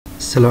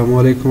Assalamu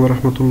alaikum wa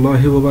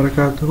rahmatullahi wa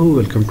barakatuhu.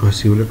 Welcome to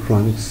Haseeb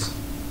Electronics.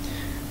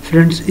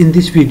 Friends, in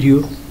this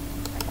video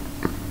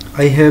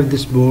I have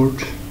this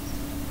board.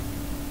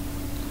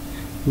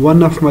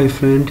 One of my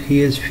friend,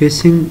 he is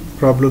facing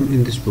problem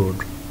in this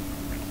board.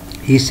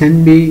 He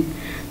sent me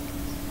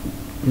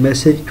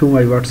message to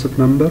my WhatsApp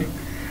number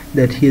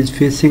that he is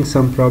facing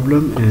some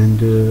problem and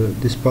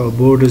this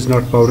board is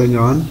not powering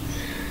on.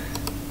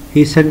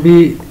 He sent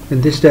me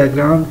in this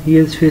diagram. He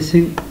is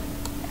facing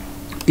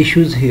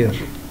issues here.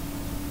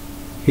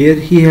 Here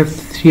he have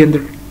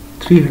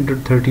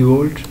 330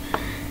 volts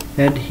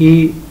and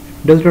he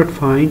does not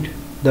find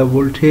the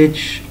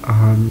voltage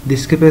on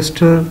this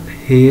capacitor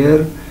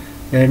here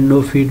and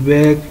no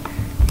feedback.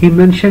 He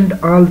mentioned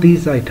all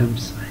these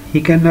items. He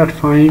cannot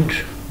find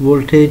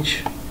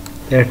voltage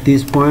at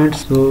these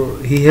points, so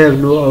he have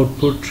no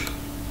output.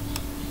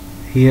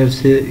 He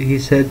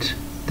said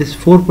this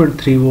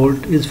 4.3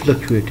 volt is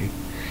fluctuating,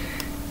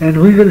 and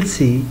we will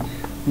see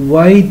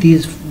why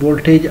these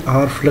voltage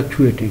are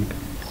fluctuating.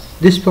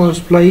 This power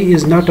supply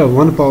is not a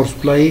one power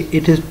supply,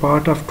 it is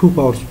part of two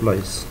power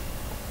supplies.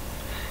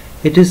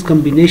 It is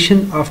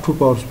combination of two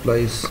power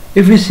supplies.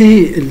 If we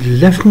see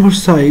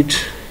leftmost side,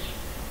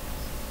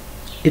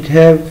 it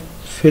have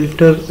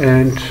filter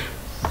and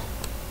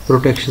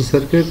protection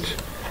circuit.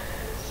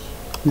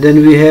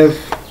 Then we have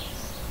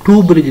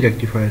two bridge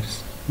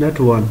rectifiers, not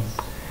one,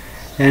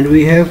 and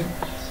we have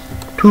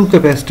two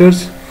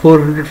capacitors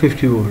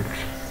 450 volts.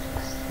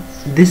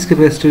 This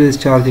capacitor is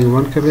charging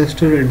one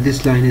capacitor and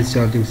this line is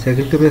charging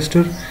second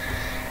capacitor.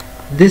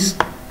 This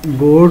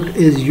board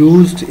is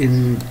used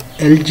in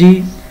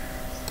LG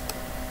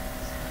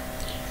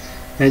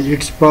and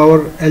its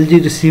power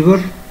LG receiver,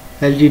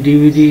 LG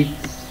DVD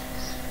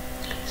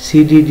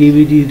CD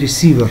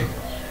Receiver,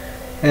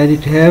 and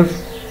it have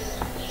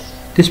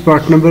this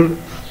part number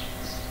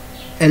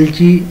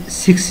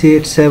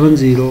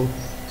LG-6870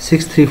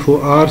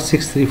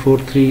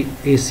 634R6343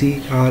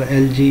 AC or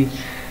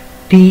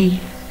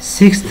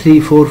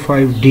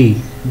LG-T6240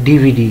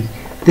 DVD.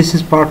 This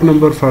is part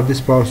number for this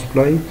power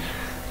supply.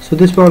 So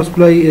this power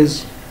supply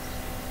is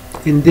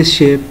in this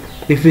shape.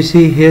 If we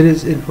see, here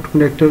is input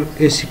connector,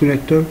 AC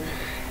connector,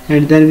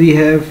 and then we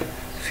have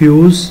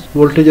fuse,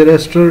 voltage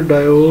arrestor,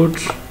 diode,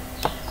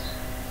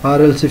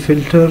 RLC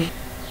filter,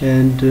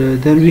 and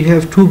then we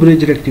have two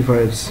bridge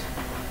rectifiers,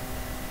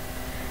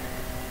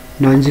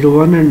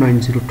 901 and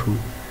 902.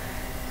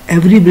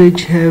 Every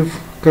bridge have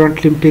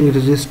current limiting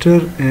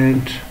resistor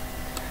and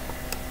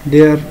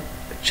they are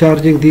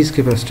charging these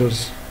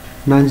capacitors,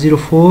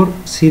 904,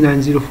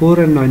 C904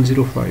 and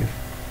 905.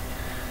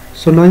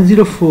 So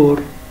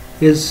 904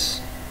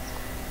 is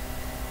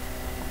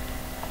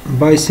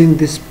biasing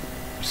this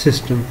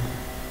system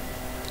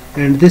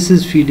and this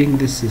is feeding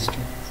this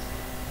system.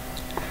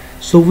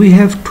 So we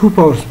have two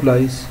power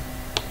supplies.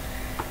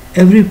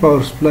 Every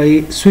power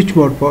supply, switch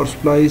mode power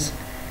supplies,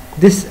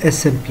 this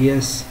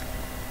SMPS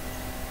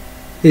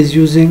is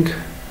using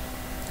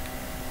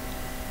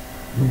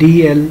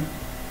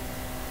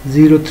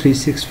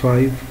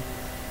DL0365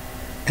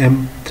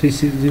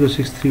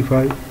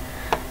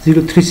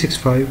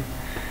 M0365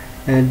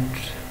 and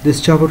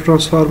this chopper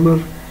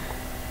transformer,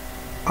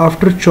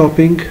 after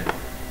chopping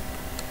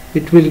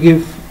it will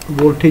give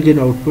voltage and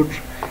output,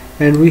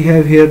 and we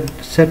have here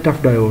set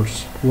of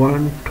diodes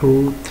 1,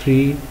 2,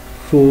 3,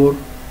 4,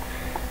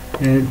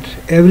 and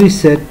every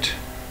set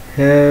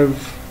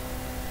have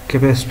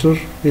capacitor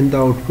in the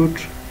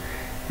output,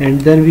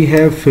 and then we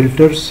have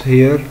filters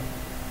here.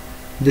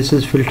 This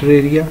is filter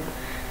area,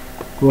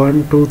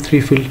 1, 2,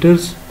 3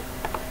 filters,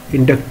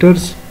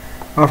 inductors.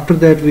 After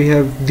that we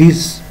have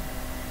these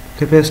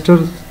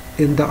capacitors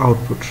in the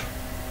output,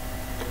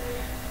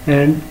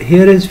 and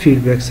here is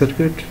feedback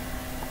circuit,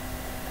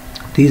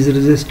 these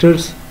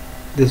resistors,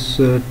 this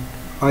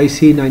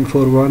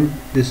IC941,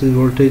 this is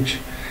voltage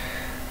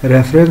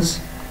reference,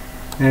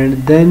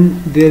 and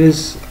then there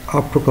is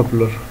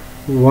optocoupler,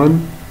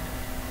 one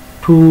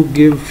to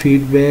give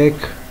feedback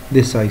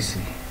this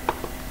IC.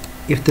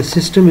 If the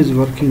system is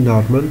working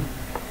normal,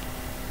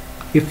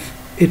 if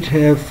it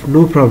have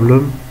no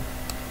problem,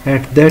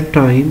 at that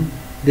time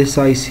this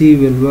IC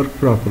will work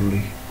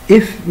properly.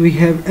 If we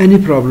have any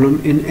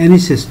problem in any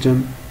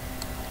system,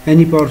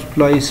 any power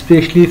supply,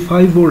 especially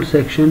 5 volt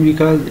section,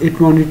 because it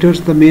monitors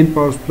the main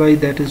power supply,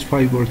 that is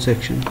 5 volt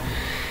section.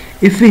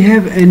 If we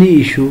have any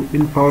issue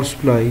in power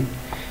supply,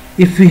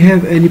 if we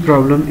have any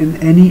problem in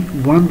any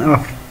one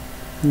of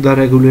the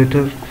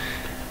regulator,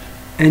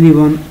 any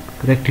one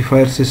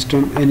rectifier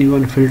system, any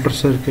one filter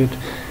circuit,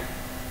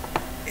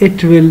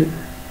 it will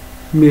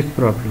make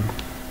problem.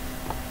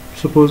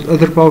 Suppose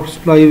other power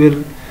supply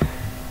will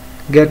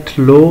get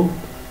low,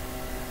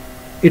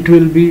 it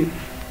will be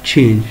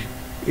changed.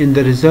 In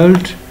the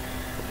result,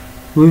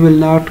 we will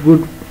not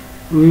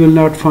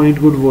find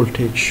good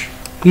voltage.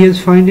 He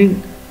is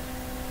finding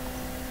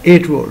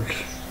 8 volt.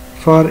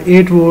 For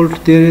 8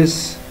 volt there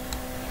is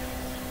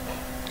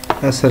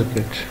a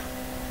circuit.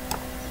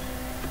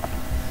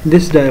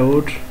 This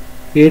diode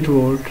 8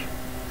 volt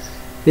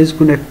is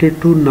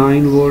connected to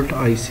 9 volt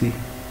IC.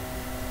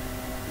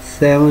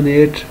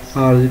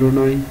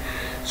 78R09.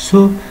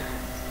 So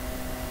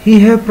he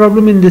have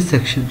problem in this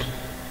section.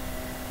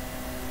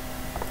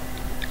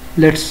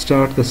 Let's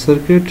start the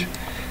circuit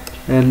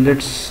and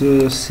let's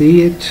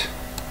see it.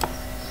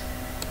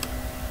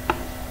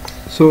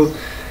 So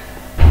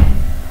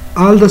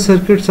all the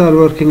circuits are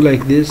working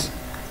like this.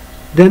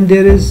 Then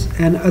there is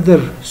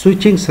another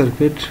switching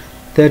circuit,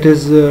 that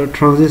is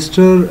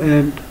transistor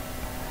and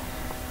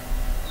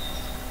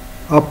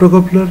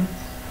optocoupler.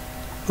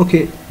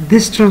 Okay,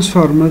 this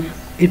transformer,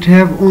 it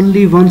have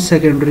only one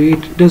secondary,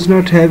 it does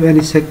not have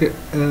any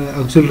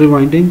auxiliary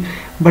winding,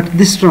 but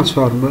this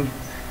transformer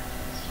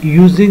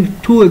using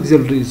two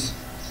auxiliaries,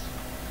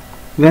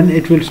 when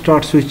it will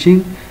start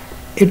switching,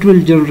 it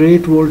will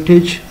generate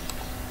voltage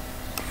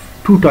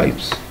two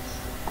types.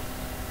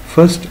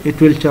 First, it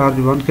will charge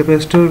one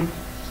capacitor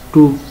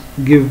to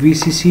give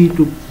VCC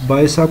to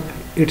bias up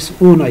its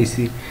own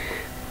IC,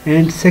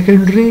 and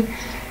secondary,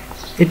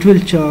 it will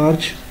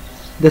charge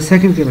the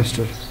second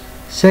capacitor.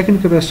 Second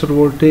capacitor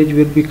voltage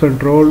will be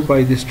controlled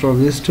by this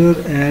transistor,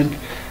 and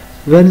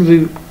when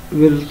we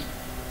will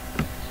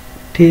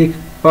take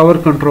power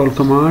control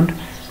command,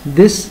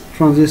 this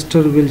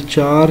transistor will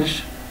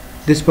charge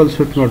this pulse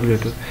width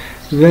modulator.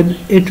 When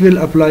it will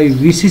apply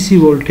VCC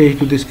voltage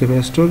to this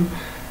capacitor,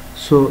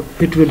 so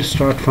it will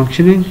start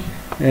functioning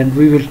and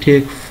we will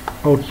take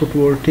output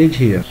voltage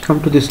here.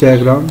 Come to this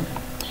diagram.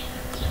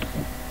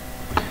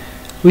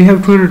 We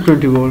have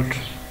 220 volt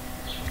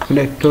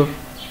connector.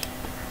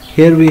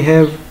 Here we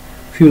have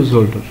fuse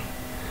holder.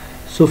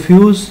 So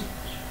fuse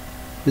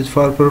is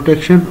for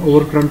protection,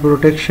 overcurrent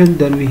protection.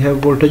 Then we have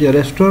voltage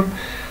arrestor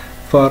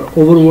for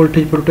over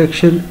voltage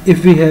protection.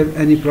 If we have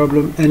any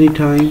problem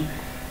anytime,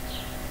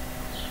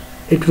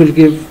 it will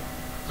give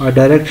a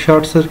direct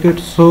short circuit.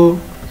 So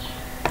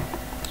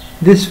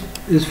this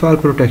is for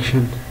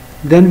protection.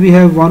 Then we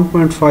have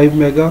 1.5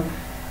 mega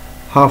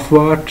half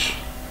watt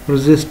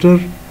resistor,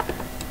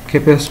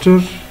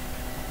 capacitor,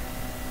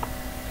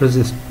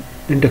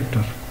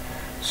 inductor.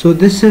 So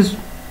this is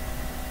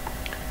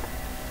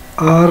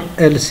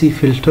RLC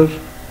filter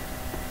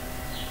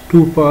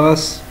to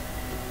pass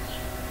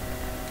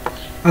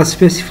a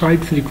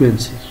specified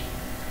frequency.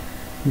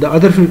 The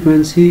other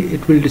frequency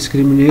it will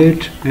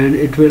discriminate, and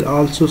it will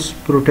also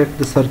protect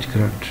the surge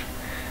current.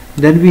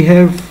 Then we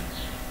have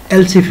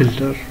LC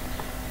filter.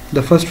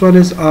 The first one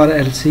is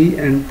RLC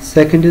and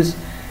second is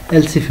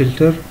LC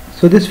filter.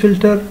 So this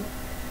filter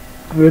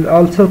will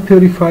also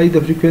purify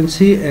the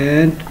frequency,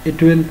 and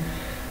it will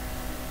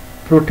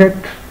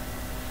protect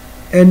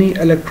any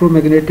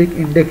electromagnetic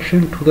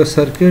induction to the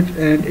circuit,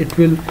 and it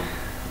will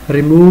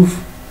remove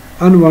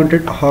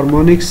unwanted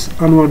harmonics,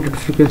 unwanted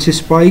frequency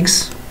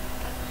spikes.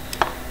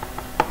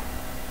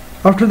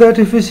 After that,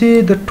 if we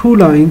see the two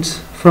lines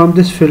from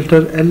this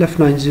filter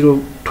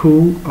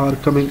LF902 are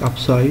coming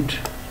upside,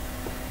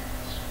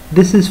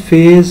 this is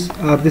phase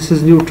or this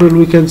is neutral,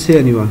 we can say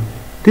anyone.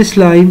 This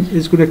line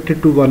is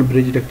connected to one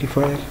bridge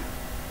rectifier,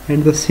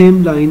 and the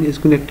same line is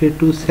connected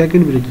to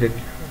second bridge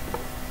rectifier,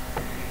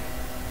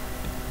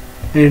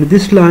 and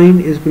this line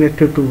is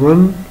connected to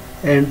one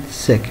and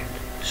second.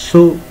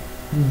 So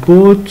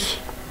both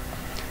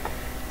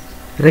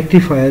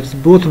rectifiers,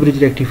 both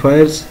bridge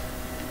rectifiers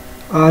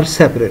are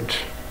separate.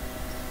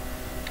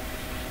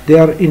 They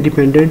are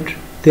independent.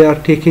 They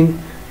are taking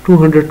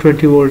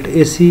 220 volt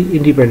AC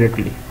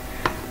independently.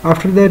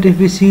 After that, if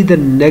we see the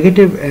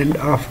negative end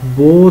of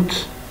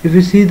both,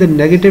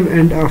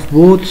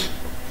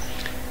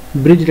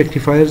 bridge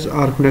rectifiers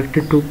are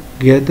connected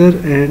together,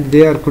 and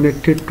they are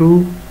connected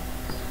to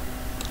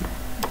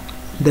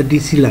the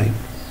DC line,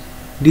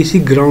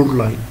 DC ground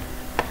line.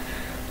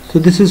 So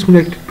this is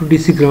connected to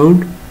DC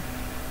ground,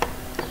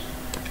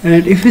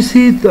 and if we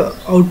see the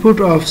output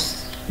of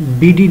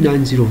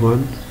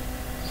BD901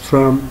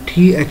 from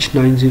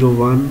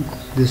TH901,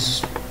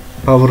 this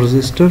power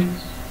resistor,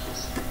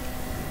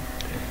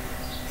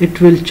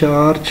 it will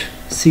charge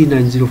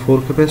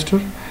C904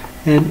 capacitor,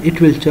 and it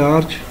will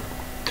charge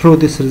through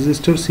this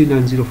resistor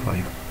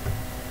C905.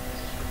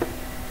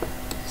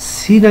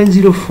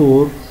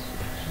 C904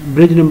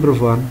 bridge number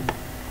 1,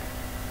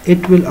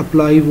 it will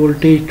apply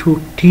voltage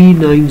to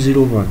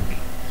T901.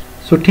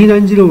 So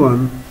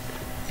T901,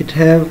 it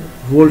have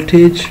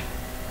voltage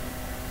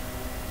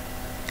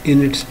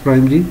in its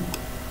primary,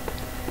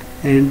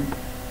 and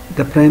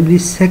the primary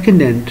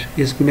second end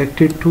is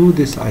connected to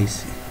this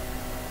IC.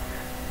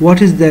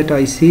 What is that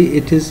IC?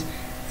 It is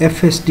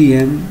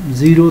FSDM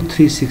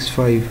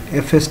 0365,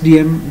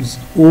 FSDM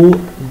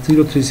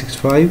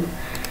 0365.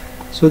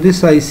 So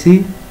this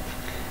IC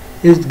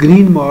is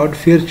green mode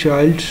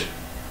Fairchild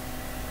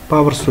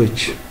power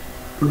switch,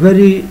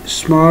 very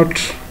smart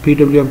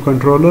PWM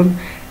controller.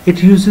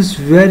 It uses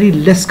very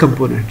less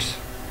components.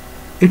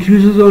 It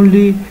needs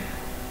only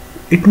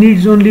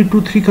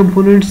 2-3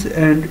 components,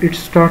 and it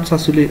starts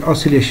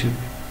oscillation,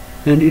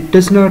 and it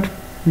does not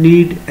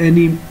need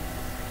any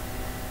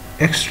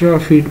extra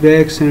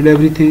feedbacks and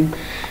everything.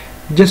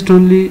 Just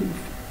only,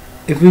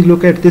 if we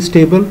look at this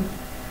table,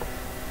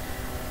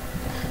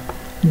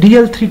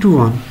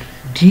 DL321,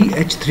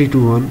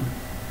 DH321,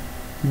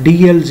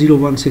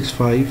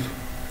 DL0165,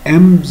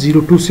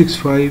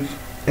 M0265,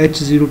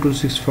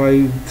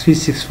 H0265,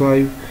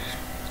 365,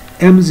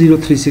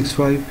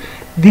 M0365.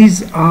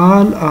 These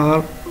all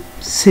are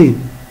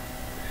same.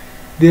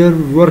 Their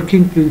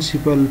working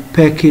principle,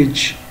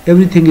 package,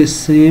 everything is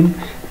same,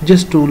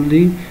 just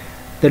only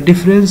the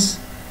difference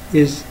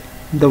is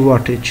the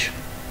wattage.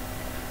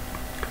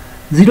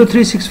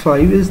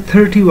 0365 is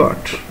 30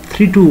 watt,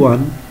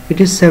 321 it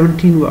is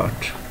 17 watt,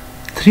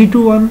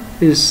 321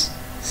 is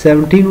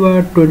 17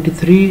 watt,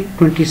 23,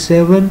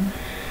 27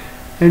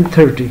 and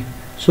 30.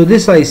 So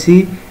this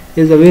IC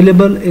is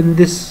available in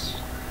this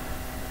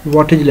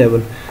wattage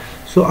level.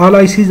 So all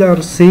ICs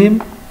are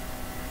same.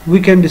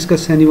 We can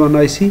discuss any one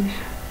IC,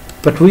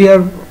 but we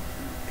are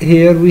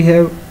here, we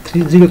have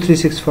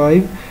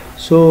 0365.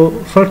 So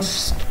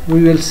first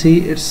we will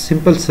see its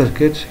simple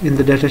circuit in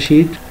the data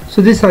sheet.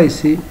 So this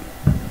IC,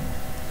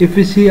 if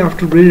we see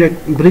after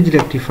bridge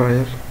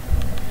rectifier,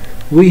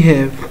 we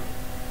have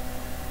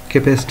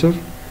capacitor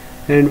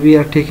and we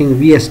are taking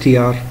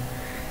VSTR.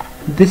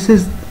 This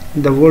is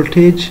the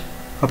voltage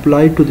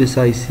applied to this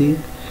IC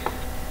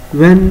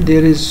when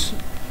there is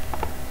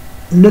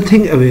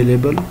nothing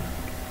available.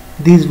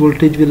 These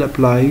voltage will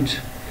applied,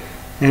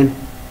 and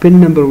pin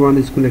number 1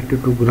 is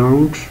connected to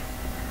ground,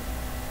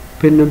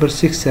 pin number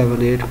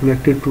 678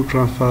 connected to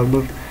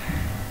transformer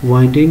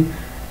winding.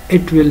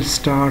 It will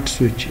start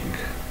switching.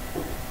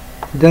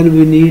 Then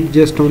we need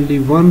just only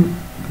one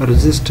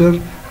resistor,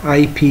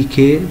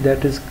 IPK,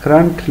 that is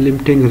current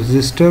limiting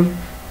resistor.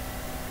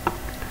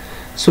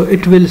 So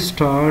it will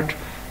start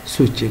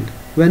switching.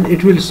 When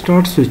it will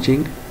start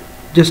switching,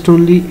 just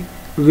only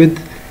with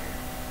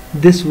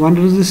this one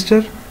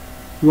resistor,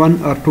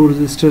 one or two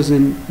resistors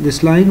in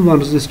this line, one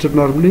resistor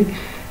normally,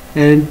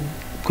 and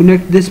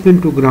connect this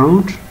pin to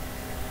ground,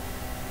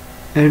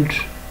 and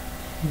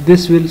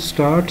this will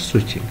start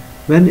switching.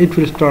 When it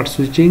will start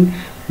switching,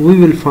 we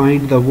will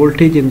find the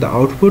voltage in the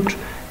output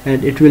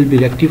and it will be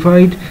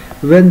rectified.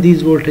 When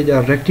these voltages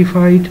are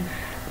rectified,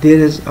 there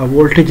is a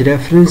voltage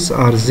reference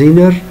or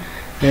zener,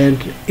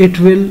 and it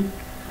will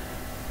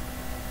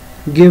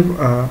give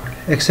a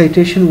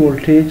excitation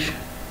voltage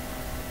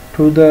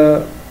to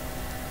the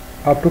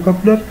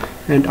optocoupler,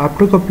 and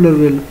optocoupler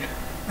will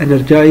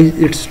energize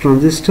its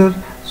transistor.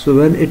 So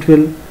when it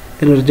will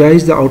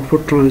energize the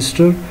output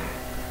transistor,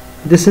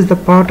 this is the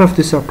part of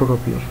this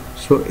optocoupler,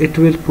 so it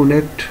will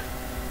connect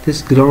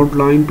this ground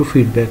line to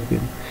feedback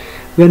pin.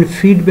 When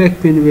feedback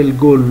pin will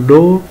go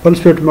low,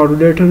 pulse width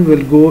modulator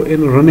will go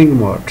in running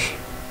mode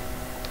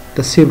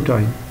the same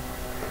time.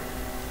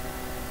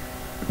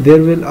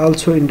 There will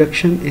also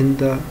induction in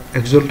the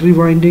auxiliary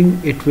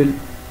winding. It will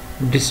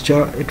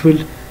discharge, it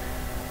will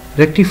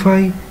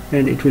rectify,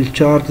 and it will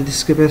charge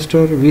this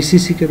capacitor,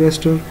 VCC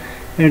capacitor.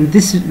 And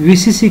this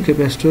VCC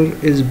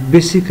capacitor is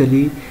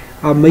basically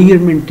a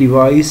measurement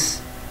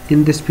device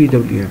in this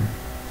PWM.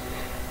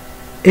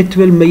 It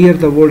will measure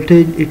the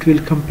voltage, it will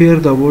compare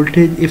the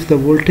voltage. If the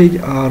voltage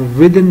are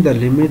within the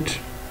limit,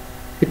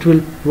 it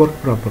will work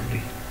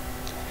properly.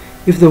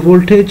 If the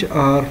voltage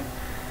are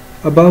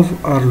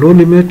above or low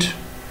limit,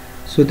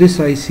 so this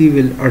IC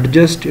will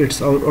adjust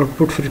its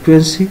output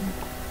frequency,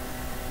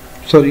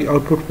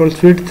 output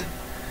pulse width,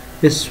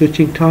 its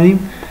switching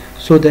time,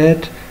 so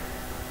that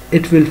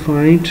it will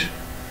find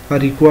a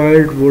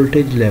required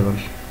voltage level.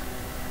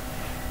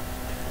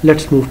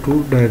 Let's move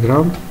to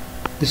diagram.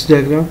 This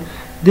diagram,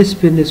 this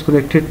pin is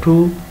connected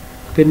to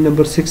pin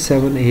number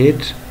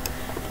 678.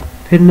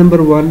 Pin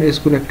number 1 is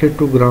connected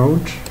to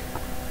ground.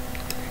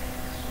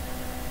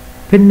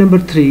 Pin number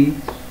 3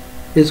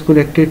 is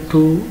connected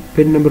to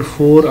pin number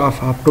 4 of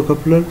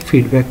optocoupler,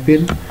 feedback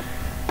pin,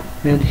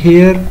 and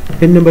here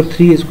pin number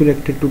 3 is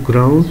connected to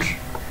ground.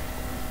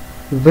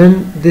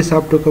 When this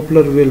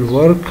optocoupler will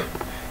work,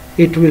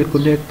 it will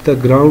connect the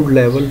ground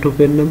level to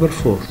pin number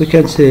 4. We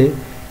can say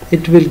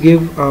it will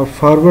give a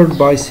forward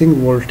biasing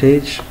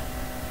voltage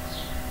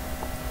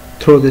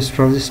through this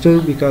transistor,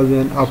 because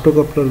when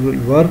optocoupler will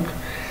work,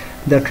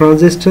 the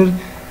transistor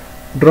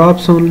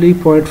drops only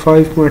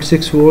 0.5,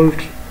 0.6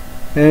 volt,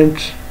 and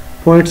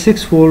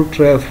 0.6 volt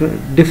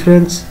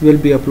difference will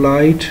be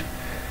applied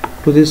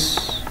to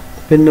this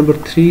pin number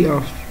 3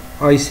 of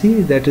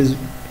IC, that is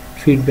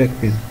feedback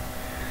pin.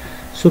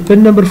 So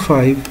pin number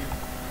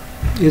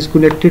 5 is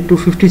connected to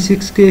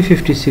 56K,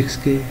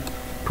 56K.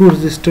 Two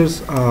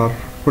resistors are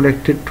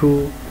connected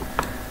to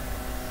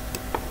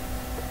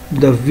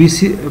the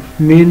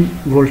main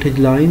voltage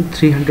line,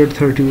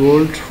 330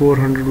 volt,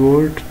 400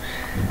 volt.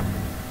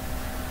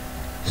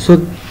 So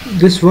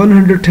this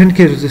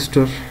 110K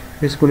resistor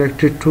is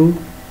connected to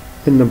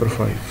pin number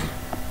 5.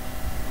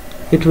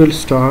 It will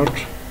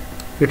start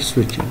its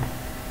switching.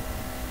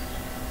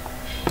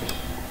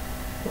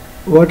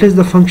 What is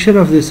the function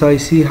of this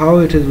IC, how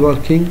it is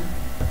working?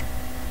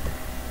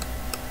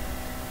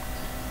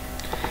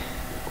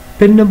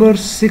 Pin number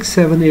 6,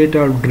 7, 8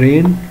 are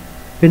drain.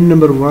 Pin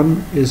number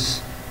 1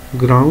 is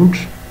ground.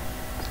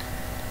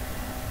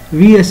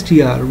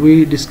 VSTR,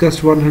 we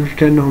discussed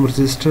 110 ohm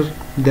resistor,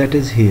 that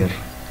is here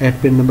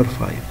at pin number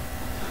 5.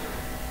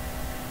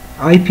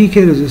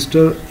 IPK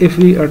resistor, if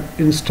we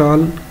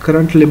install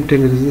current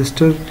limiting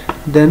resistor,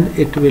 then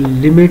it will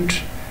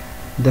limit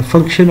the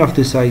function of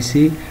this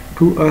IC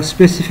to a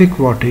specific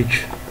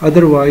wattage,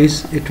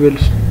 otherwise it will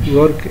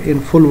work in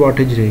full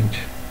wattage range.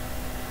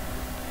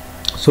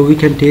 So we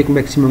can take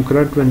maximum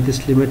current when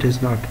this limit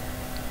is not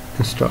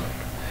installed.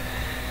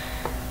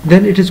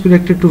 Then it is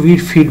connected to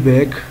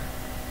feedback.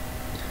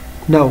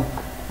 Now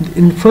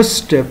in first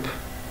step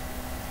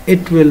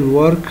it will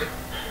work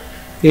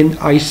in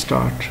I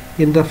start,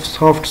 in the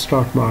soft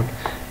start mode,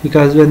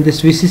 because when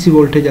this VCC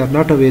voltage are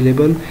not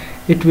available,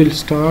 it will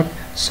start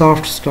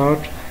soft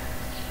start,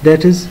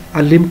 that is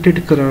a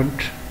limited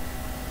current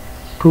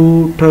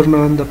to turn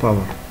on the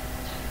power.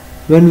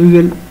 When we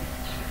will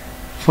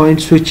find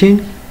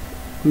switching,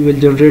 we will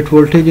generate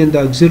voltage in the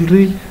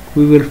auxiliary,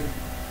 we will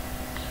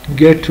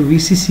get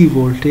VCC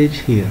voltage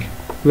here.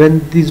 When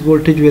this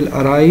voltage will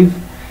arrive,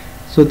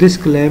 so this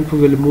clamp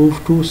will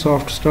move to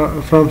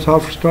from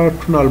soft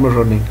start to normal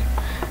running.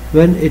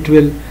 When it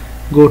will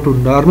go to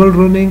normal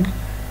running,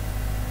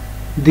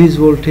 this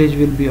voltage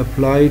will be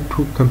applied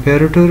to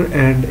comparator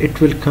and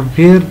it will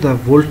compare the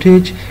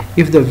voltage.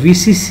 If the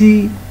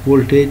VCC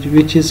voltage,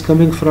 which is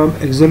coming from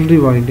auxiliary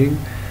winding,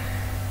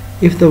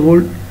 if the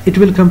it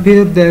will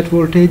compare that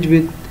voltage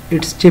with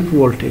its chip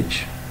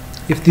voltage.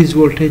 If these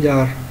voltage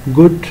are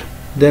good,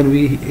 then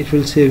it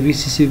will say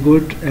VCC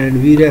good, and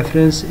V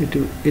reference,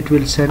 it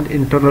will send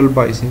internal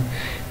biasing.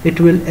 It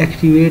will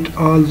activate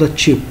all the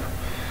chip.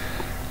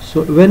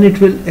 So when it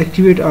will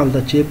activate all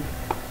the chip,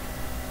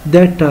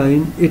 that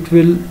time it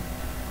will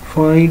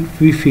find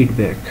V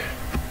feedback.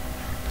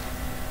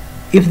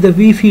 If the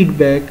V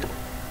feedback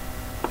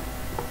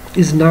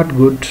is not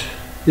good,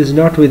 is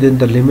not within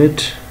the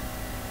limit,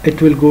 it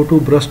will go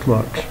to burst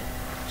mode.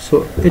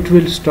 So it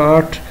will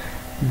start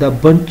the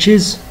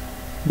bunches,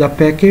 the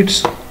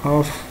packets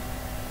of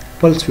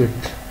pulse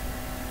width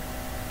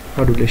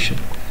modulation.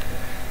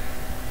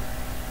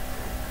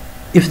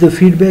 If the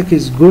feedback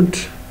is good,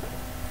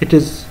 it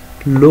is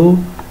low,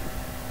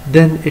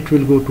 then it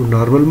will go to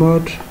normal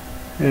mode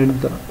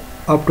and the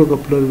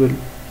optocoupler will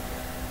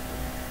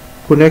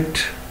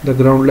connect the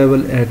ground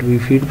level at V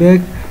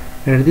feedback,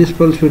 and this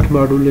pulse width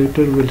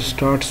modulator will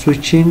start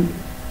switching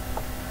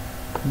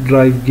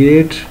drive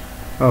gate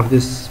of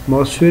this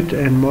MOSFET,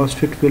 and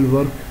MOSFET will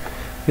work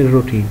in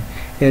routine,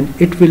 and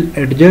it will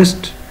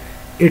adjust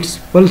its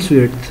pulse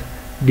width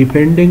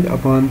depending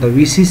upon the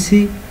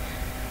VCC.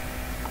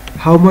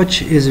 How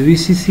much is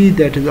VCC,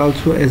 that is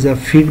also as a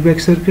feedback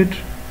circuit,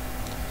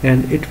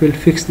 and it will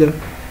fix the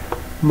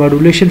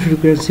modulation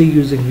frequency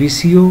using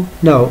VCO.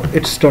 Now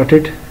it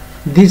started.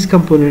 These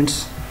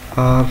components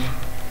are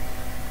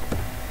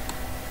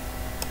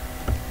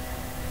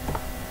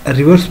a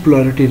reverse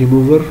polarity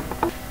remover,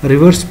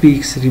 reverse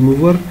peaks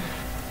remover.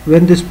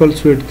 When this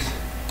pulse width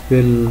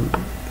will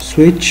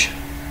switch,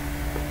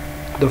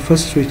 the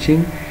first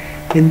switching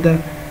in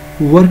the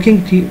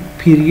working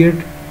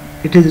period,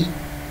 it is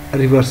a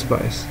reverse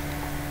bias.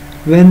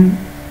 When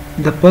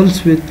the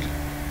pulse width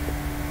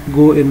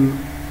go in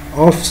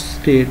off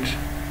state,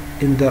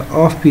 in the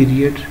off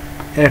period,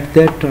 at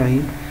that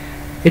time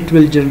it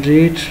will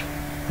generate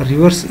a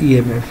reverse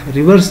EMF.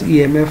 Reverse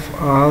EMF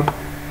are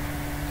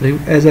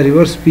as a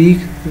reverse peak,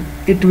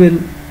 it will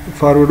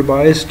forward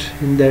biased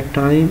in that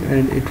time,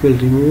 and it will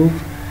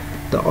remove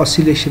the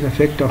oscillation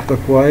effect of the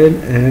coil,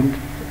 and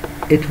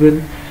it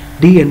will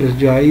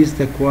de-energize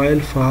the coil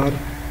for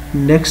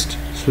next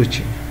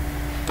switching.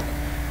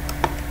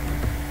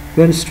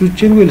 When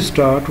switching will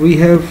start, we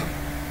have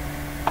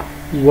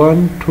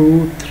 1,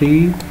 2,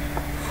 3,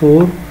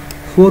 4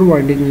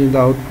 windings in the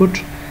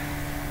output.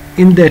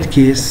 In that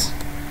case,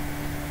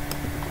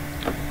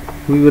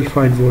 we will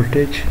find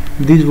voltage.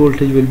 This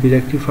voltage will be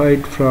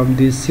rectified from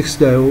these 6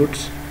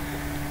 diodes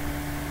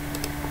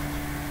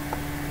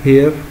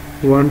here.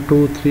 1,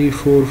 2, 3,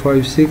 4,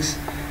 5, 6.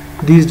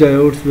 These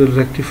diodes will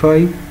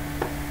rectify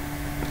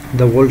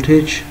the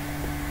voltage,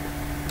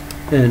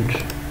 and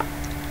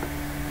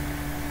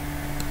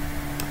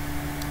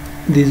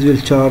these will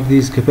charge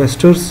these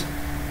capacitors,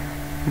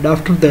 and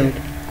after that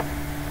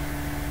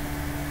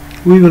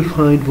we will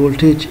find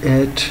voltage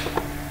at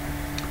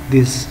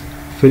these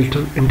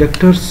filter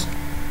inductors,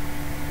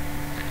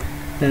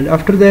 and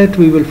after that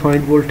we will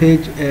find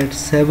voltage at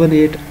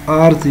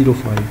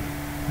 78R05.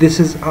 This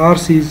is R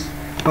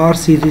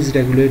series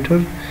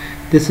regulator.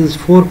 This is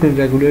 4-pin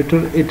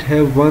regulator. It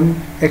have one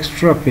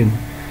extra pin.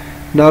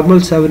 Normal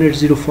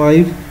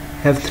 7805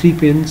 have 3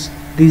 pins.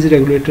 These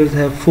regulators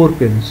have 4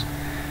 pins.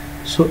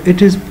 So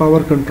it is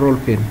power control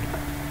pin.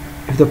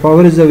 If the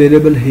power is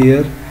available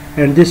here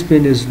and this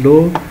pin is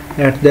low,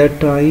 at that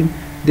time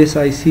this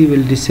IC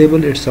will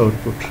disable its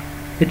output.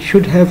 It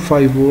should have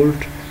 5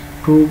 volt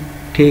to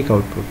take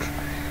output.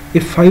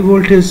 If 5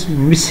 volt is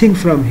missing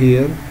from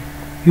here,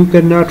 you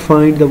cannot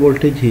find the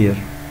voltage here.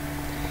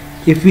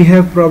 If we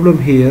have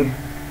problem here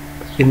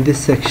in this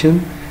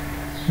section,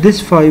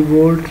 this 5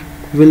 volt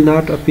will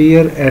not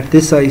appear at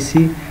this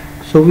IC,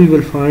 so we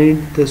will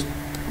find this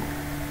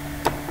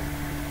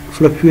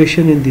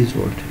fluctuation in this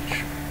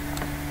voltage.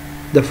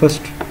 The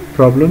first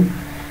problem.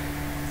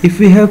 If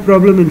we have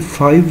problem in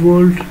 5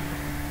 volt,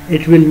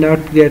 it will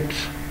not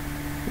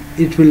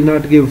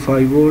give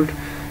 5 volt,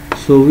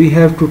 so we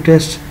have to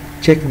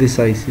check this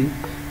IC,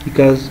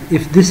 because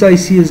if this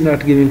IC is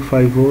not giving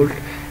 5 volt,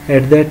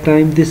 at that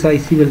time this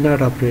IC will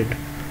not operate,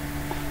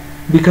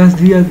 because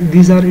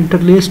these are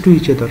interlaced to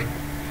each other.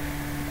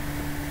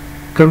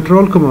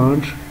 Control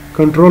command,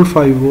 control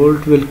 5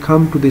 volt will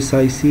come to this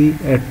IC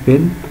at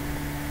pin,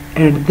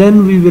 and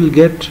then we will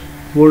get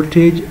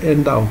voltage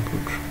and the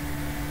output.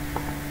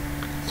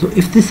 So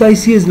if this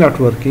IC is not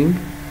working,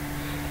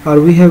 or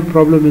we have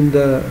problem in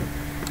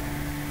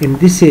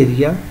this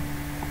area,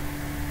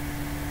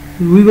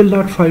 we will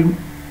not find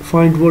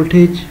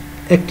voltage,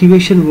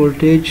 activation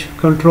voltage,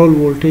 control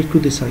voltage to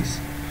this IC,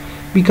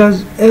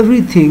 because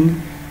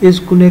everything is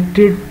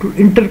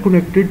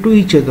interconnected to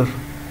each other.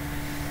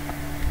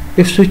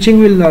 If switching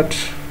will not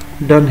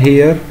done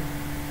here,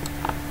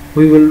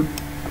 we will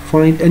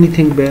find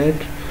anything bad.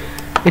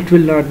 It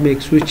will not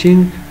make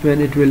switching. When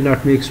it will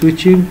not make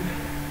switching,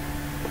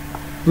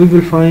 we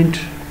will find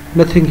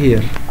nothing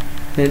here.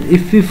 And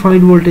if we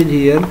find voltage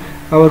here,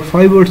 our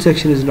 5 volt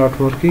section is not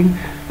working.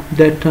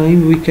 That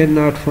time we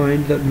cannot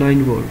find the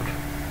 9 volt.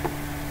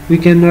 We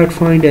cannot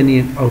find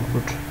any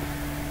output.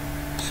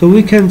 So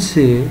we can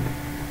say,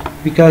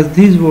 because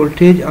these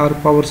voltage are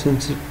power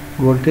sensitive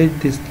voltage,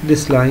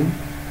 this line,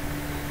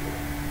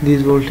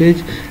 these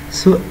voltage,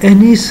 so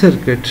any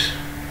circuit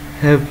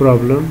have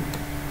problem,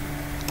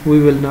 we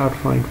will not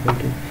find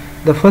voltage.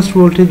 The first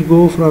voltage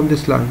go from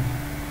this line,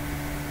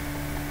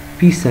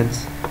 P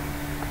sense.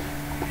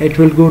 It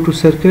will go to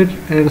circuit,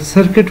 and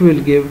circuit will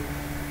give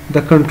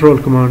the control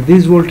command.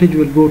 This voltage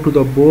will go to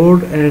the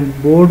board, and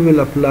board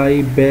will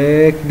apply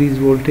back this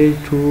voltage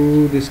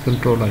to this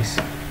control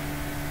IC.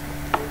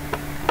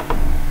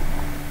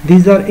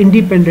 These are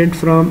independent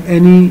from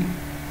any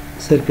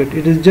circuit.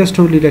 It is just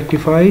only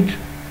rectified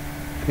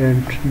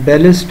and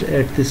balanced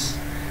at this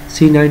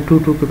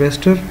C922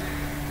 capacitor.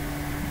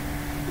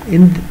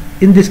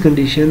 In this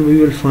condition, we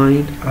will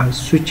find a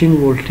switching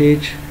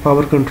voltage,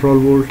 power control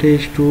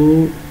voltage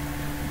to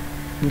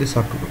this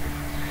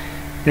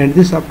optocoupler, and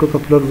this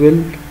optocoupler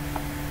will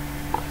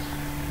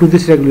to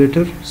this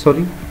regulator.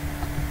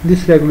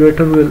 This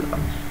regulator will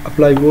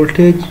apply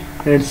voltage,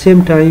 and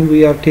same time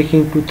we are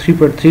taking to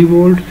 3.3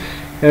 volt,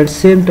 and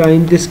same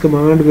time this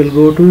command will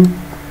go to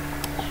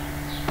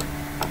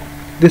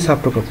this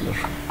optocoupler.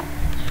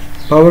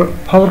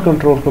 Power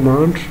control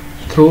command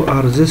through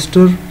a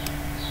resistor.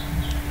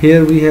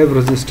 Here we have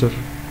resistor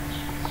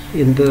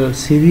in the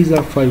series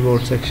of 5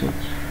 volt section.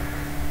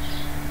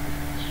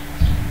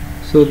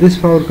 So this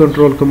power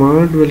control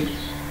command will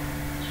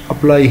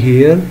apply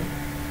here,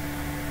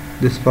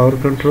 this power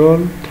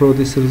control through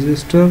this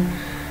resistor,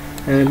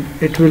 and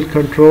it will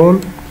control.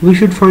 We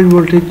should find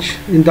voltage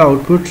in the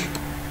output,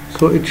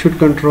 so it should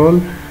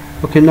control.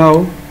 Okay,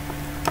 now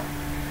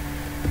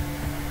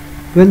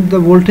when the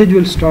voltage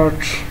will start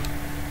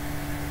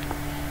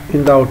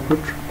in the output,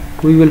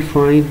 we will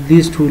find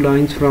these two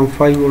lines from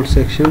 5 volt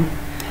section.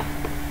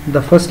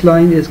 The first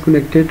line is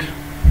connected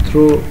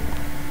through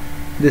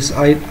this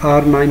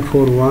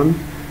R941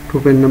 to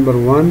pin number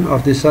 1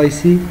 of this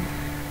IC,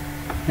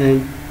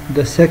 and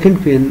the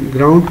second pin,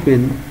 ground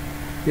pin,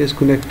 is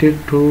connected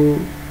to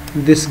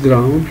this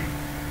ground.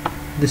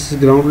 This is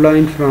ground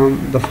line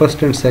from the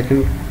first and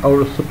second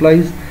out of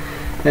supplies,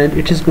 and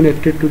it is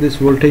connected to this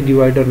voltage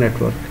divider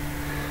network.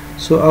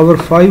 So our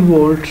 5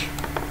 volt,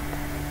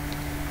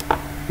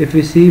 if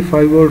we see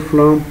 5 volt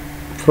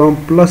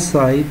from plus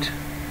side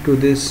to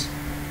this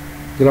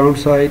ground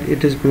side,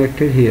 it is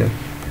connected here.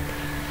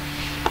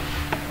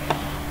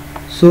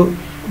 So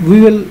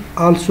we will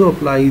also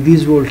apply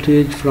this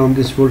voltage from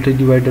this voltage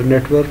divider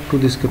network to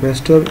this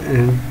capacitor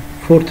and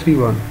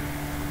 431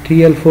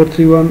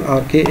 TL431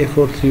 or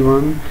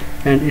KA431,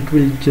 and it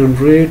will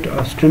generate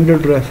a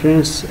standard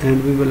reference,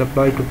 and we will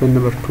apply to pin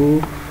number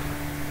 2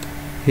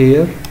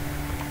 here.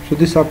 So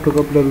this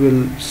optocoupler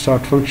will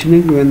start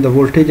functioning when the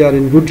voltage are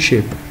in good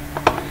shape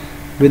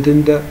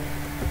within the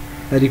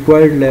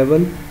required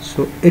level.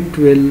 So it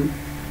will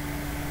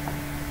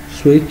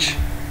switch,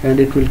 and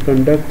it will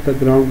conduct the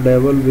ground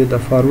level with a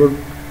forward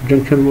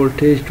junction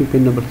voltage to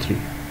pin number 3.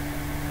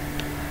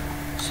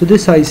 So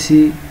this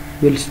IC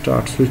will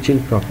start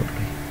switching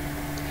properly.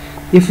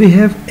 If we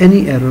have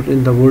any error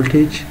in the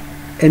voltage,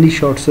 any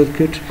short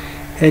circuit,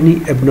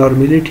 any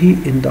abnormality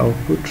in the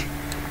output,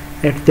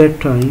 at that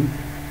time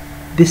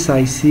this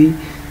IC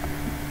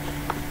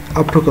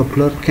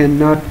optocoupler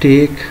cannot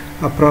take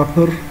a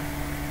proper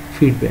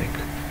feedback.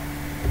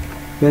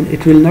 When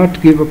it will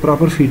not give a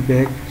proper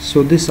feedback,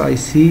 so this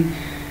IC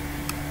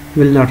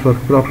will not work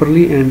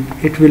properly, and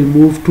it will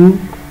move to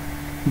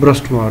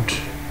burst mode.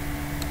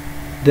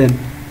 Then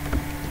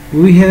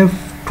we have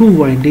 2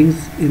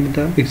 windings in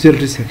the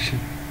auxiliary section.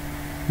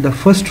 The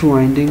first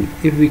winding,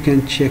 if we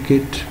can check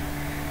it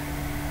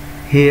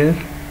here,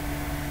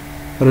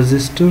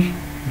 resistor,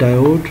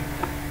 diode,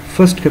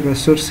 first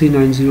capacitor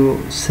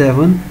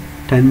C907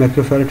 10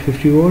 microfarad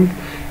 50 volt.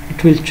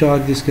 It will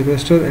charge this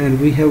capacitor, and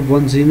we have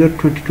one zener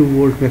 22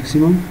 volt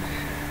maximum.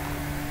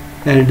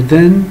 and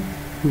then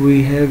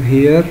we have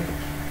here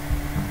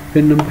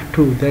pin number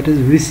 2, that is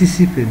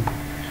VCC pin.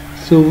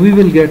 So we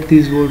will get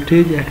this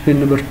voltage at pin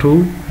number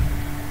 2.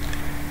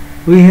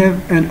 We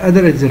have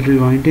another auxiliary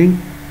winding.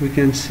 We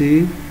can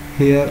see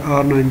here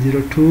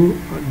R902,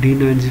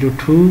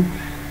 D902,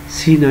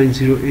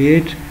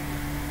 C908.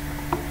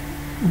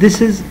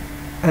 This is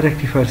a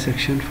rectifier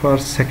section for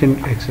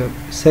second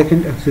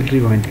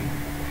auxiliary winding,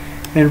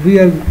 and we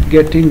are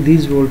getting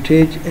this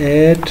voltage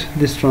at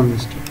this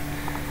transistor.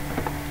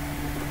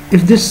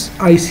 If this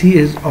IC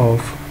is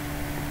off,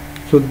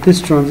 so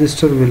this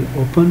transistor will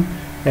open.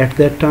 At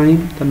that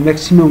time the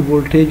maximum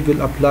voltage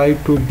will apply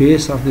to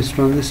base of this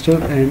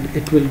transistor and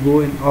it will go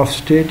in off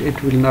state,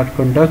 it will not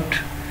conduct.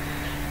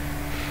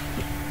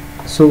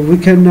 So we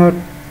cannot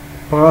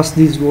pass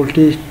this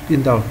voltage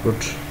in the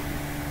output.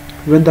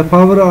 When the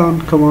power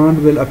on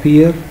command will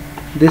appear,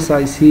 this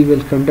IC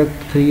will conduct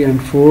 3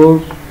 and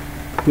 4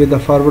 with the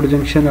forward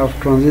junction of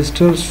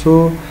transistors,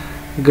 so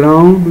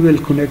ground will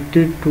connect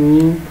it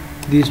to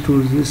these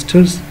two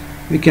resistors.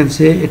 We can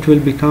say it will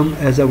become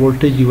as a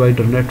voltage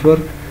divider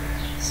network.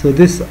 So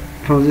this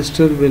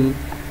transistor will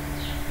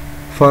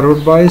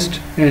forward biased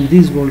and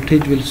this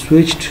voltage will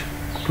switched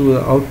to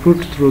the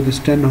output through this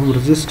 10 ohm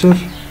resistor,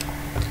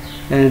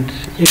 and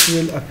it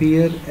will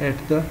appear at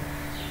the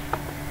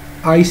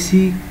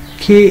IC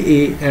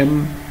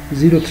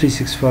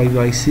KAM0365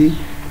 IC.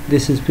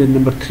 This is pin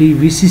number 3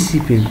 VCC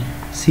pin,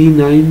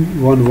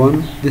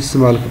 C911, this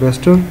small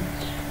capacitor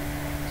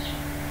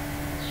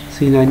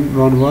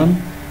C911,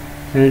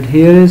 and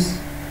here is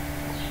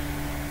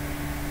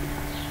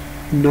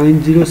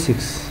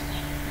 906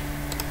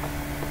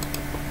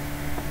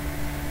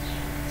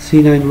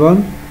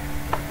 C91,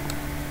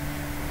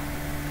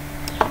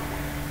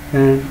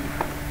 and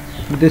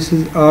this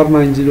is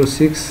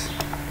R906,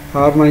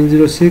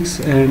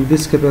 and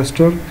this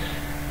capacitor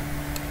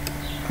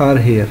are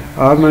here.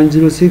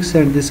 R906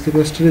 and this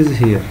capacitor is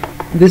here.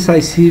 This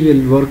IC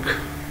will work.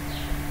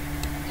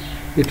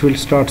 It will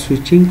start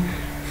switching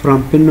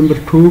from pin number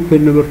 2.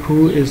 Pin number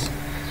 2 is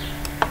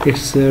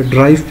its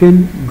drive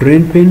pin,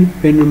 drain pin.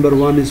 Pin number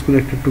 1 is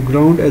connected to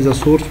ground as a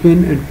source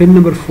pin, and pin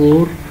number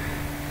 4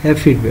 have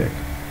feedback.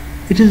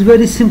 It is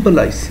very simple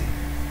IC.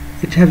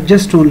 It have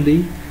just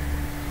only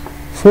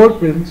 4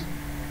 pins.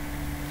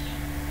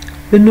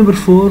 Pin number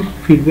 4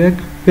 feedback,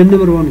 pin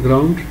number 1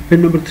 ground,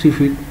 pin number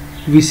 3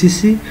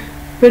 VCC,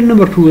 pin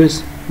number 2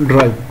 is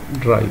drive.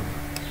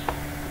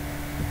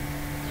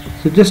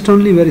 So just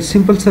only very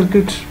simple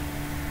circuit.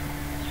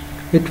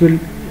 It will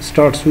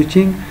start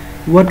switching.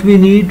 What we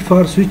need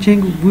for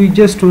switching, we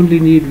just only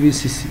need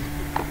VCC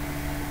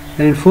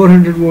and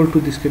 400 volt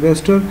to this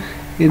capacitor.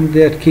 In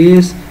that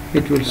case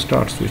it will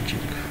start switching.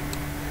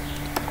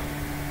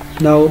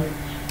 Now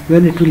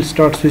when it will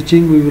start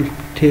switching, we will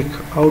take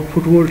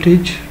output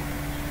voltage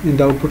in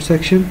the output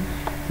section,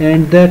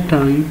 and that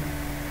time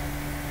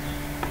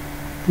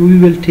we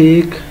will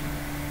take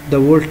the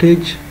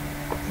voltage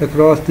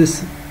across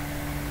this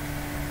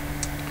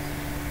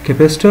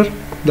capacitor.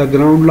 The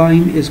ground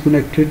line is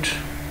connected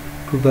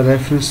to the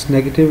reference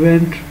negative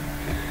end,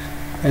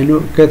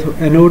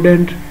 anode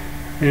end,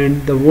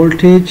 and the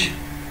voltage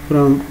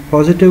from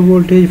positive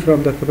voltage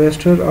from the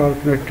capacitor are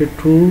connected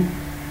to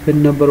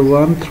pin number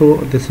 1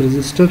 through this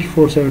resistor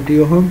 470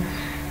 ohm,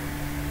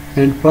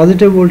 and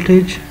positive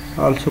voltage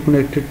also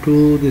connected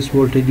to this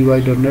voltage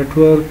divider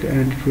network,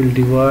 and it will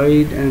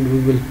divide and we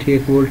will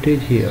take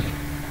voltage here.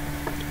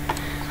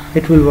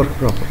 It will work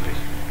properly.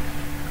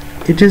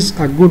 It is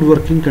a good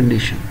working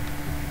condition,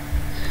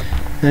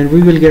 and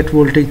we will get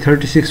voltage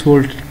 36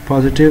 volt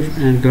positive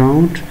and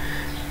ground,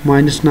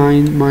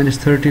 -9,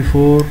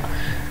 -34.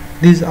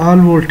 These all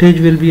voltage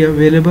will be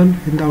available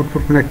in the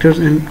output connectors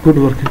in good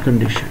working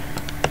condition.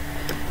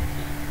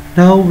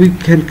 Now we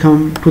can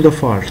come to the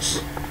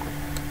faults.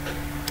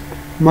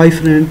 My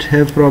friend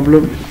have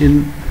problem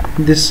in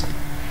this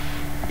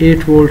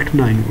 8 volt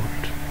 9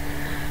 volt.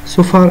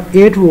 So for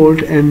 8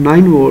 volt and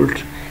 9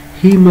 volt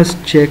he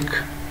must check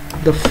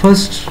the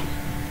first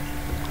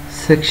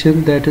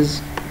section, that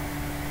is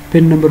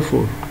pin number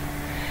 4.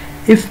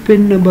 If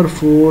pin number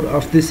 4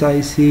 of this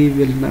IC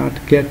will not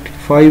get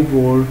 5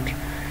 volt,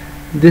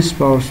 this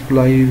power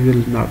supply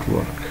will not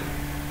work.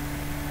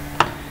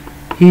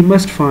 He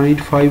must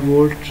find 5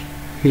 volt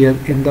here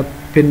in the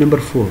pin number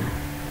 4.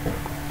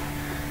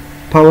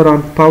 Power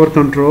on, power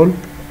control.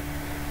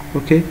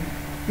 Okay,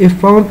 if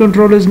power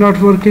control is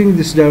not working,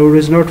 this diode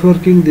is not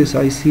working, this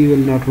IC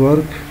will not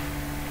work,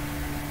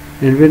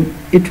 and when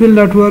it will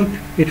not work,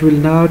 it will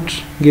not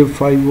give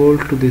 5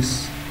 volt to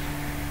this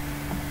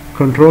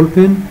control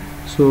pin,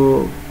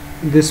 so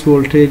this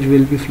voltage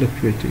will be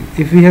fluctuating.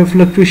 If we have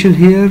fluctuation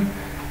here,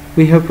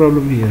 we have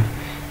problem here.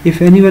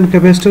 If any one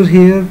capacitor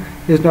here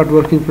is not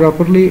working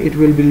properly, it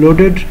will be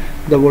loaded,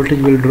 the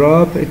voltage will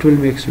drop, it will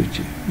make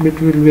switching, it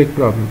will make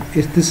problem.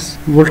 If this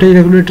voltage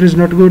regulator is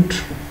not good,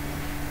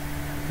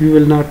 we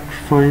will not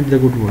find the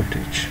good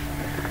voltage.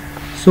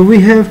 So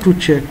we have to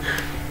check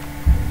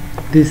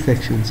these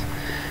sections.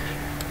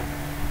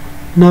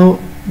 Now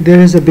there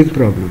is a big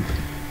problem.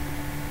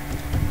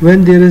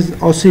 when there is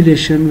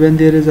oscillation, when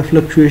there is a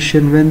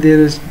fluctuation, when there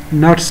is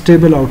not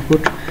stable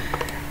output,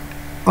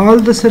 all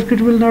the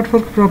circuit will not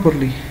work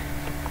properly.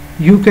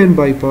 You can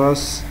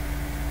bypass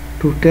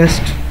to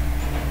test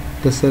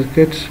the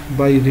circuit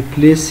by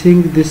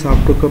replacing this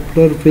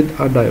optocoupler with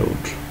a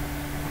diode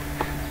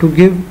to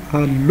give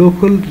a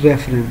local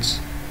reference.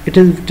 It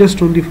is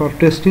just only for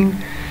testing.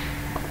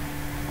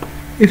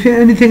 If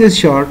anything is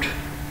short,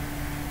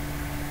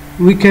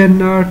 we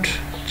cannot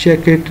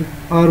check it,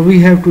 or we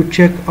have to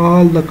check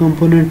all the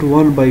component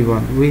one by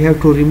one. We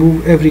have to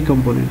remove every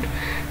component.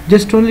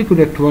 Just only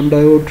connect one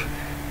diode,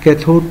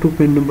 cathode to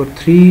pin number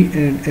 3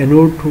 and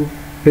anode to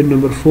pin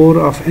number 4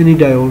 of any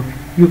diode.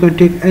 You can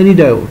take any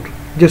diode,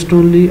 just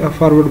only a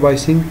forward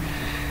biasing.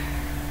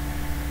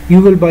 You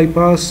will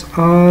bypass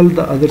all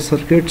the other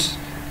circuits,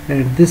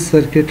 and this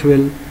circuit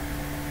will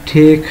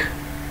take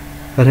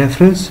a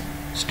reference,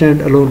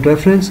 standalone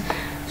reference.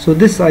 So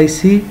this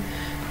IC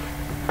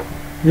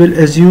will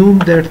assume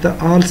that the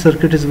all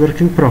circuit is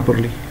working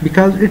properly,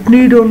 because it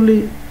need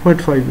only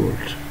 0.5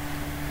 volts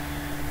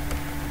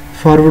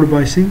forward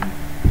biasing.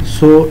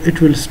 So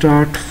it will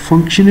start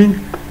functioning.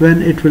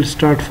 When it will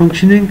start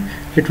functioning,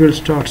 it will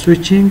start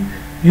switching.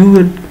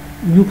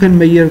 You can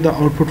measure the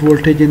output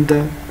voltage in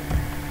the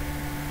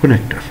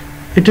connector.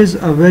 It is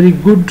a very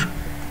good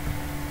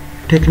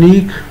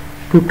technique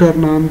to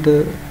turn on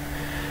the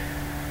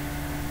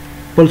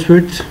pulse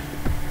width.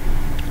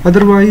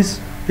 Otherwise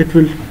it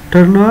will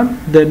turn on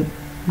then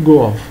go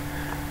off.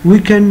 We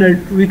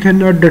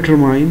cannot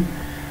determine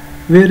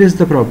where is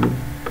the problem,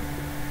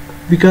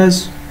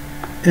 because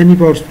any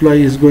power supply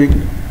is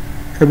going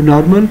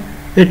abnormal.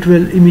 It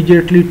will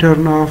immediately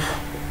turn off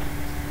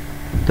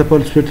the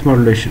pulse width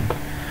modulation.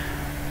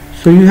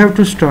 So you have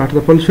to start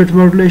the pulse width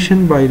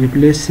modulation by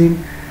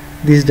replacing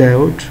these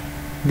diodes,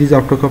 these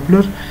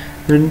optocoupler.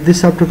 When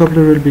this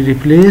optocoupler will be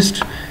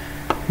replaced,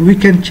 we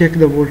can check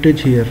the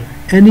voltage here.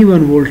 Any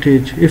one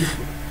voltage, if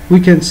we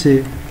can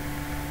say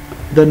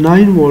the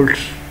 9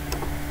 volts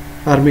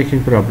are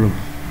making problem,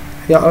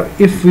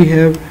 if we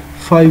have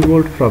 5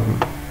 volt problem,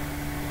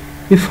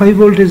 if 5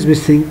 volt is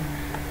missing,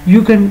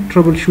 you can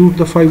troubleshoot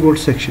the 5 volt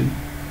section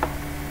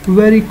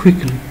very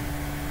quickly.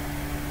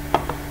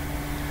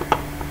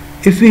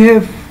 If we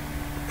have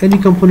any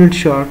component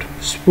short,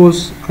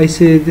 suppose I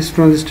say this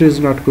transistor is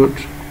not good,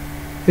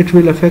 it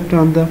will affect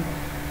on the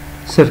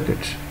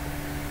circuit.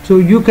 So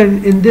you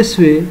can, in this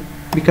way,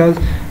 because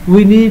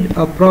we need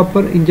a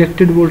proper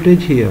injected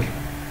voltage here.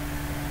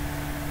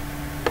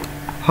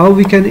 How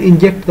we can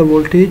inject the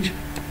voltage?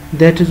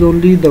 That is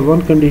only the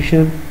one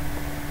condition.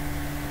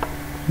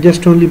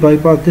 Just only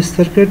bypass this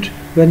circuit.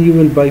 When you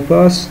will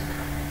bypass,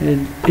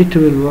 and it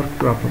will work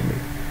properly.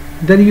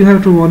 Then you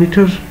have to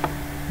monitor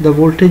the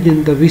voltage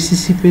in the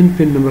VCC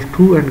pin number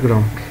 2 and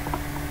ground.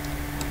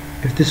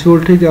 If this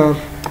voltage are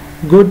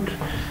good,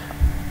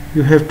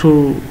 you have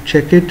to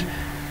check it,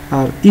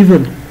 or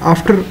even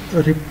after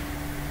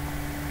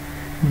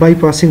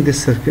bypassing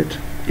this circuit,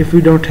 if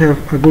we don't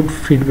have a good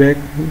feedback,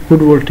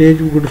 good voltage,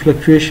 good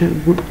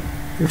fluctuation,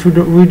 if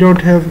we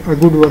don't have a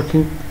good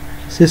working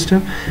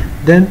system,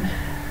 then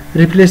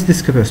replace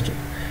this capacitor.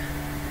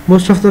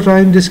 Most of the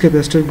time this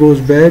capacitor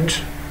goes bad,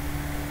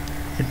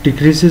 it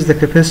decreases the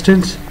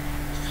capacitance,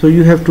 so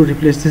you have to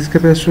replace this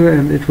capacitor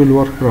and it will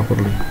work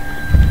properly.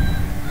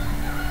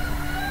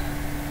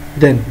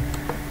 Then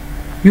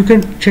you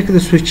can check the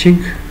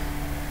switching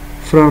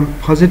from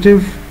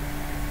positive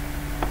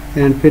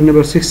and pin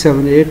number 6,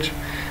 7, 8.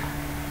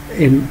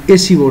 In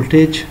AC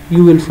voltage,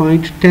 you will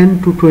find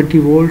 10 to 20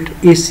 volt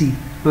AC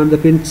on the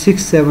pin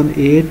 6, 7,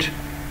 8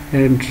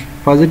 and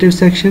positive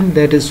section,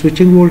 that is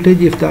switching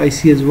voltage. If the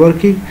IC is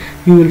working,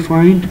 you will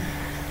find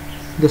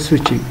the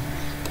switching.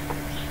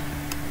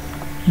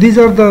 These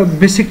are the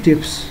basic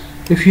tips.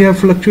 If you have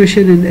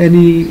fluctuation in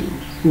any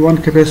one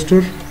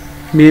capacitor,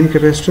 main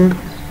capacitor,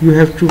 you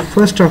have to,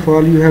 first of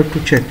all, you have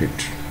to check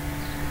it.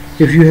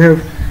 If you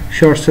have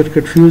short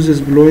circuit fuse is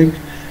blowing,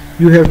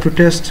 you have to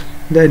test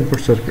the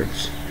input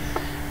circuits.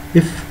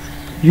 If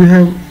you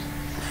have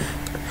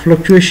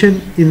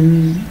fluctuation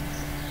in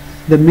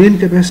the main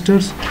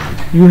capacitors,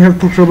 you have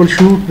to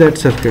troubleshoot that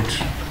circuit.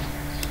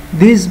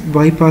 This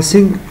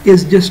bypassing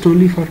is just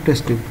only for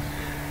testing.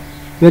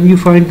 When you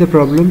find the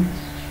problem,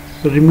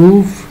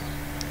 remove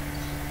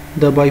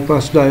the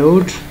bypass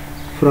diode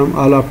from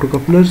all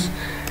optocouplers,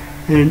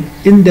 and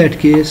in that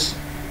case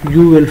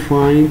you will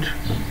find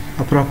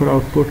a proper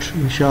output,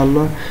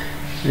 inshallah.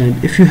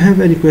 And if you have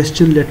any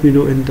question, let me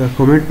know in the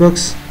comment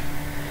box.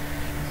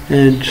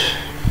 And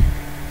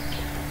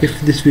if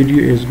this video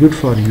is good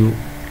for you,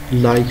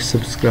 like,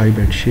 subscribe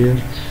and share.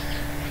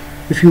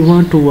 If you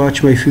want to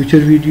watch my future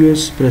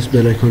videos, press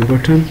bell icon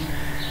button.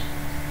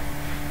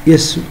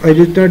 Yes, I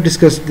did not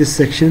discuss this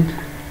section.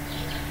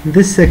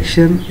 This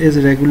section is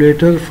a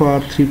regulator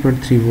for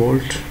 3.3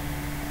 volt.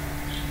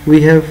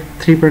 We have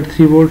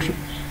 3.3 volt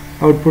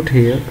output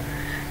here,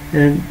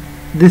 and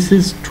this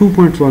is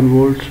 2.1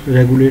 volt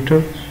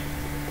regulator.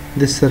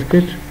 This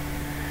circuit,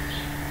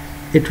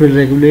 it will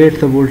regulate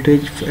the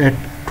voltage at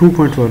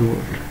 2.1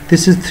 volt.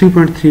 This is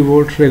 3.3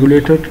 volt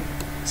regulator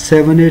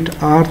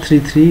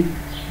 78R33,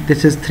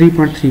 this is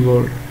 3.3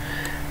 volt,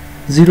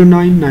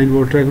 9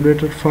 volt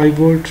regulator, 5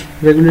 volt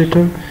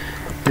regulator,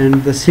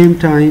 and the same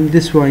time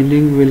this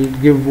winding will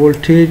give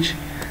voltage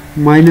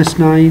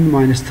 -9,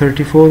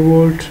 -34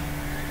 volt,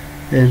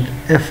 and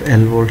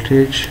FL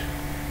voltage,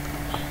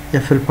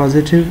 FL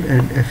positive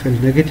and FL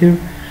negative.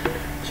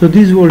 So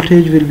this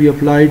voltage will be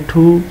applied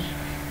to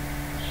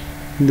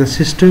the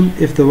system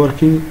if the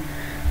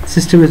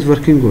system is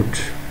working good.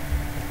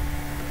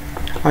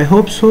 I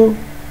hope so.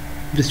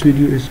 This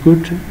video is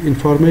good,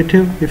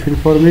 informative. If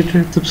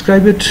informative,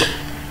 subscribe it,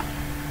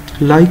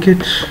 like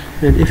it,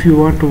 and if you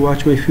want to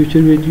watch my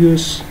future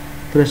videos,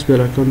 press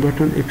bell icon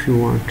button if you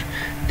want.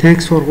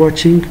 Thanks for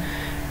watching,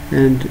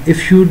 and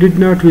if you did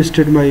not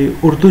visit my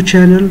Urdu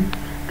channel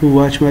to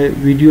watch my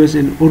videos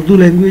in Urdu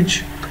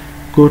language,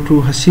 go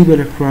to Haseeb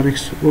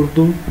Electronics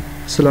Urdu.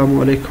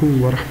 Assalamu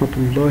alaikum wa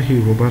rahmatullahi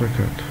wa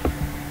barakatuh.